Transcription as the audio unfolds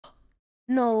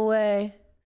No way.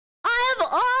 I have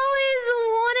always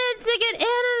wanted to get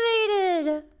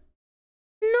animated.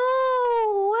 No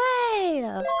way.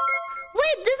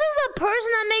 Wait, this is the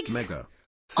person that makes Mega.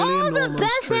 all the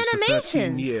best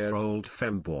animations. 13-year-old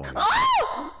femboy.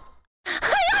 Oh! I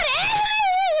got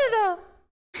animated!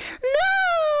 No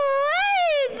way,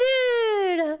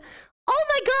 dude! Oh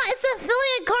my god, it's the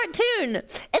Filian cartoon!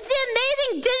 It's the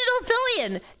amazing digital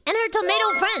Filian and her tomato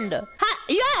friend.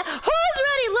 Yeah, who's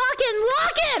ready? Lock in,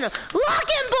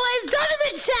 boys! Dump in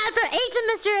the chat for H and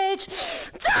Mr. H.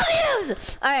 W's!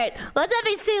 Alright, let's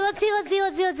see. Let's see.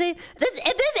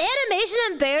 This animation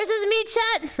embarrasses me,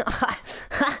 chat.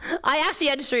 I actually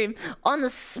had to stream on the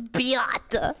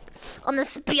spiata.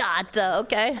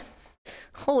 Okay?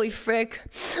 Holy frick.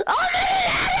 I'm an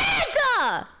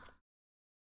edit!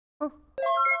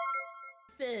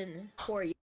 It's been 4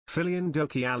 years. Filian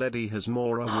Dokibird has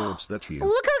more awards than you.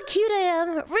 Look how cute I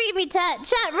am. Rate me, chat.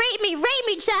 Rate me,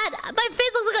 chat. My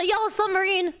face looks like a yellow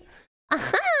submarine.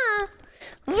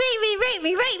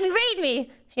 Rate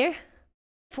me. Here.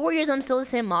 4 years, I'm still the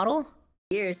same model.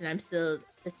 Years and I'm still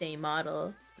the same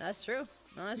model. That's true.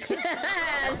 No, that's true.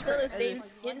 I'm still the same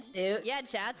skin suit. Yeah,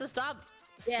 chat, so stop.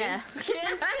 Skin suit.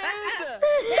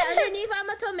 Yeah, underneath I'm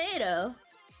a tomato.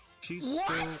 She's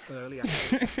What? still early.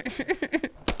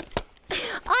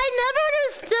 I never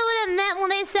understood what it meant when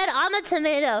they said I'm a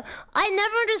tomato. I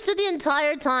never understood the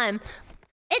entire time.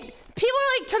 People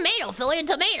are like, tomato, Filian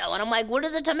tomato. And I'm like, what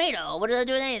is a tomato? What does that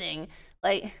do with anything?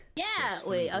 Like... Yeah,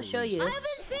 wait, I'll show you. I've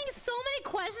been seeing so many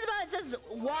questions about it. It says,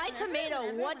 why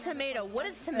tomato? What tomato? What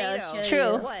is tomato?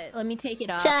 True. What? Let me take it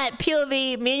off. Chat,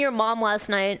 POV, me and your mom last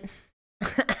night.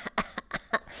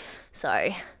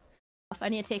 Sorry. I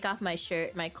need to take off my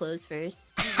shirt, my clothes first.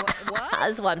 What?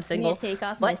 That's why I'm single. I need to take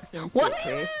off my skin suit first.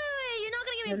 Wait, you're not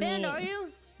gonna get me banned, are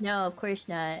you? No, of course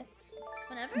not.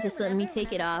 Whenever. Just let me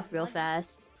take it off real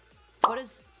fast. What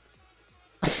is...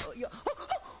 What the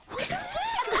fuck?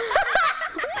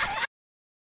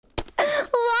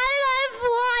 Why did I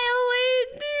fly away,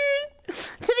 dude?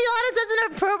 To be honest, that's an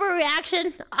appropriate reaction.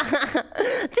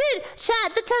 Dude, chat,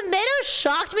 the tomato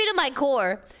shocked me to my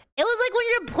core. It was like when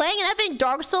you're playing an effing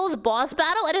Dark Souls boss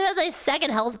battle and it has a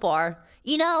second health bar.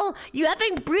 You know, you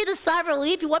effing breathe a sigh of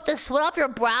relief, you wipe the sweat off your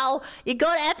brow, you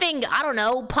go to effing, I don't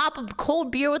know, pop a cold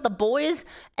beer with the boys,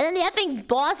 and then the effing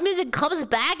boss music comes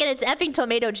back and it's effing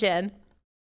Tomato Chan.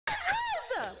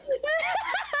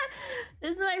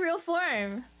 This is my real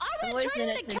form. I'm gonna turn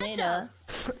into ketchup.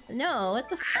 No, what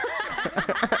the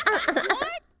What?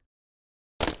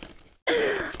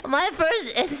 My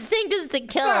first instinct is to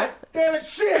kill. God damn it,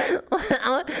 shit!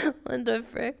 What the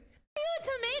frick?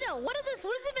 Tomato. What is this?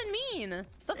 What does it even mean?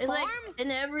 The It's farm? like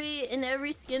in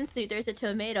every skin suit there's a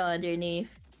tomato underneath.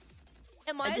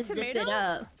 Am I I a just tomato? zipped it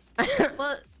up.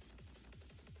 Well,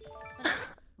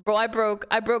 Bro,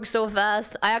 I broke so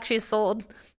fast. I actually sold.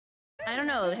 I don't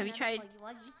know. Have you tried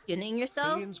skinning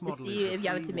yourself Filian's to model see is a if you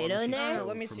have a free tomato one. in She's there? still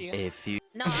Let me see. from A few.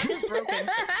 No, I'm just broken.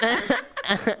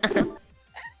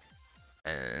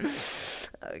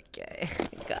 Okay.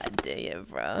 God dang it,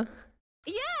 bro.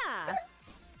 Yeah!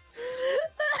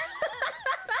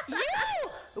 You!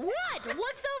 What?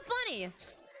 What's so funny? I'm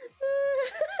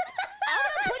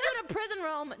gonna put you in a prison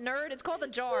realm, nerd. It's called the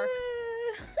jar.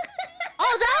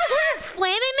 Oh, that was her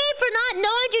flaming me for not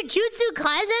knowing Jujutsu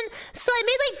Kaisen? So I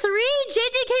made like 3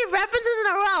 JJK references in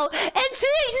a row, and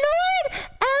she ignored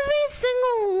every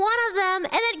single one of them,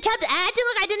 and then kept acting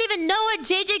like I didn't even know what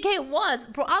JJK was.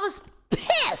 Bro, I was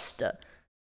pissed.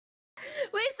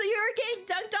 Wait, so you were getting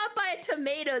dunked off by a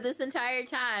tomato this entire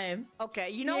time? Okay,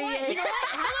 you know what? You know what?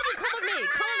 How about you come with me?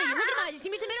 Come with me. Look at mine. You see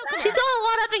me, tomato? Come She's on. throwing a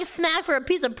lot of effing smack for a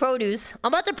piece of produce. I'm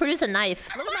about to produce a knife.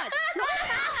 Look at mine. Look at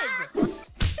mine.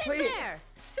 Sit there.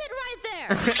 Sit right there.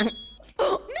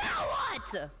 Now what?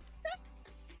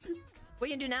 What are you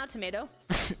gonna do now, tomato?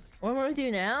 What are we gonna do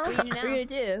now? What are you gonna do now? What are you gonna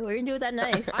do? What are you gonna do with that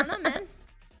knife? I don't know, man.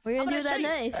 What are you gonna do with that show you?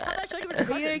 knife? How about I show you what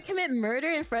Are you gonna commit murder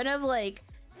in front of like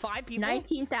 5 people?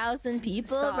 19,000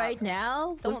 people Stop. right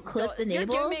now with clips You're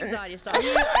enabled? giving me anxiety. Stop. Wait,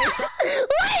 you guys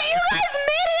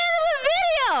made it into the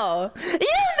video! You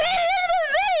made it into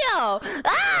the video!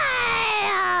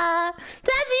 Ah!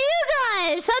 That's you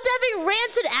guys! Shout out to having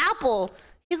Rancid Apple.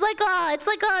 He's like, it's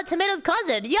like Tomato's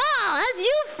cousin. Yo, that's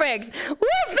you, fricks.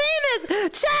 We're famous.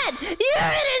 Chat, you're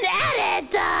in an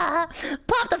edit.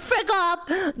 Pop the frick off.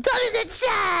 Dump in the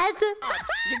chat.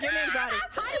 You're giving me anxiety.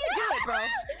 How do you do it, bro?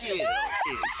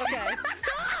 Okay,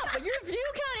 stop. You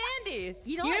count Andy.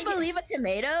 You know You're what? gonna believe a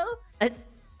tomato?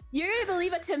 You're gonna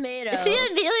believe a tomato. She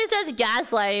immediately starts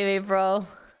gaslighting me, bro.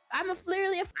 I'm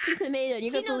literally a fucking tomato. And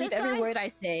you're Do you gonna know believe this every guy? word I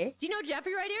say. Do you know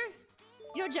Jeffrey right here?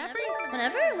 You know Jeffrey?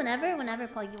 Whenever,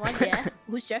 Paul, you want Yeah.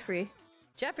 Who's Jeffrey?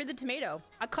 Jeffrey the tomato.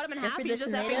 I cut him in half. Jeffrey He's the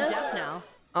just tomato? effing Jeff now.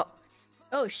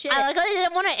 Oh shit. I like how they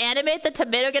didn't want to animate the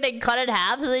tomato getting cut in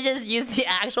half, so they just used the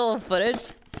actual footage.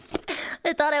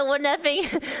 They thought I wouldn't effing.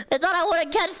 They thought I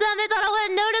wouldn't catch them. They thought I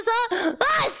wouldn't notice.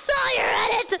 I saw your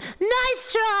edit.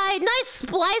 Nice try. Nice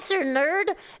splicer,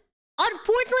 nerd.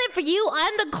 Unfortunately for you,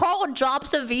 I'm the Carl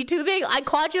Drops of VTubing. I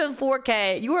caught you in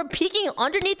 4K. You were peeking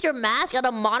underneath your mask at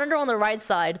a monitor on the right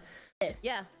side.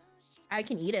 Yeah. I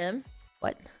can eat him.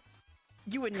 What?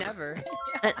 You would never.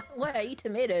 What? I eat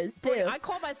tomatoes too. Wait, I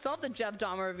call myself the Jeff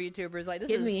Dahmer of VTubers. Like, this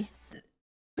Give is... me.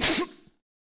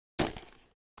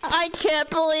 I can't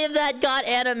believe that got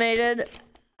animated.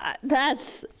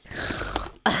 That's...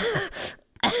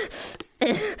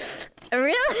 Really,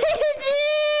 dude?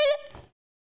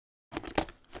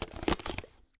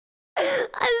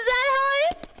 Is that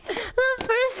how the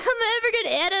first time I ever get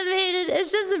animated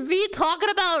is just me talking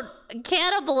about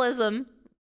cannibalism?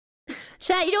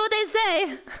 Chat, you know what they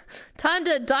say? Time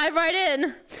to dive right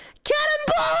in.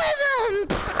 Cannibalism!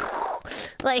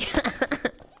 Like,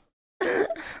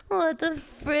 what the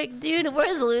frick, dude?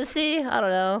 Where's Lucy? I don't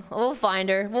know. We'll find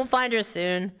her. We'll find her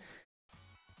soon.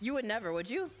 You would never, would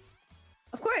you?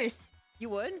 Of course. You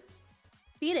would?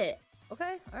 Feed it.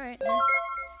 Okay, alright. Oh,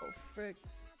 frick.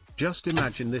 Just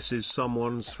imagine this is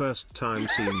someone's first time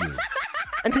seeing you.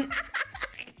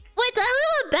 Wait, did I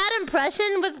leave a bad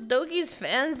impression with Doki's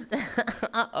fans?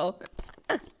 Uh-oh.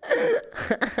 I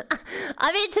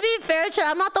mean, to be fair, chat,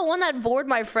 I'm not the one that bored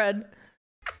my friend.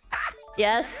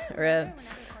 Yes? Rip.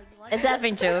 It's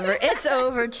effing over. It's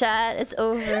over, chat. It's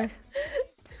over.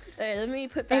 Alright, let me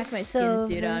put back It's my so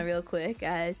skin suit over. on real quick,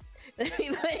 guys. Let me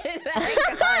put it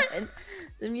back on.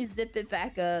 Let me zip it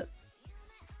back up.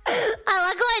 I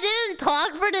like how I didn't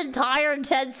talk for an entire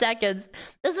 10 seconds.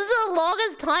 This is the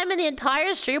longest time in the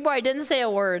entire stream where I didn't say a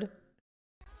word.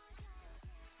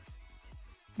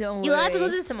 Don't You worry. laugh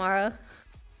because it's tomorrow.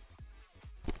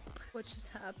 What just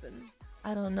happened?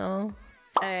 I don't know.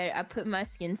 Alright, I put my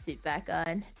skin suit back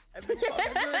on. I've been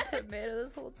talking to a tomato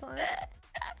this whole time.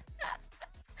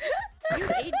 You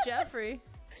ate Jeffrey.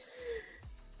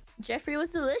 Jeffrey was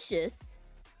delicious.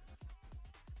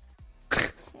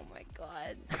 Oh my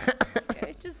god.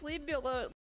 Okay, just leave me alone.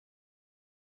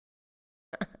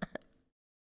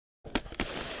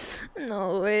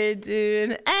 No way,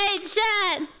 dude. Hey,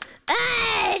 Chad!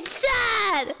 Hey,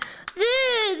 Chad! Dude,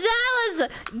 that was...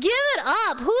 Give it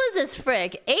up! Who is this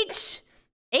frick? H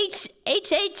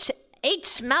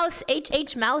Mouse, Mouse. H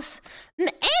and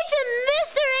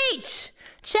Mr. H!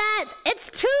 Chat, it's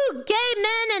two gay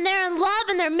men and they're in love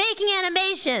and they're making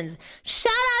animations.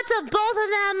 Shout out to both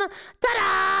of them.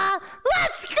 Ta-da!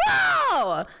 Let's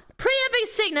go! Pretty epic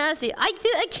sick nasty. I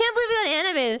can't believe we got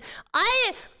animated.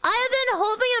 I have been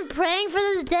hoping and praying for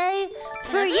this day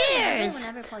for years.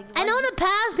 I know in the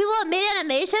past people have made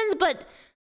animations, but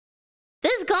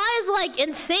this guy is like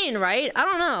insane, right? I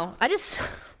don't know. I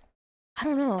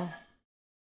don't know.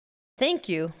 Thank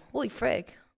you. Holy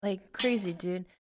frick. Like crazy, dude.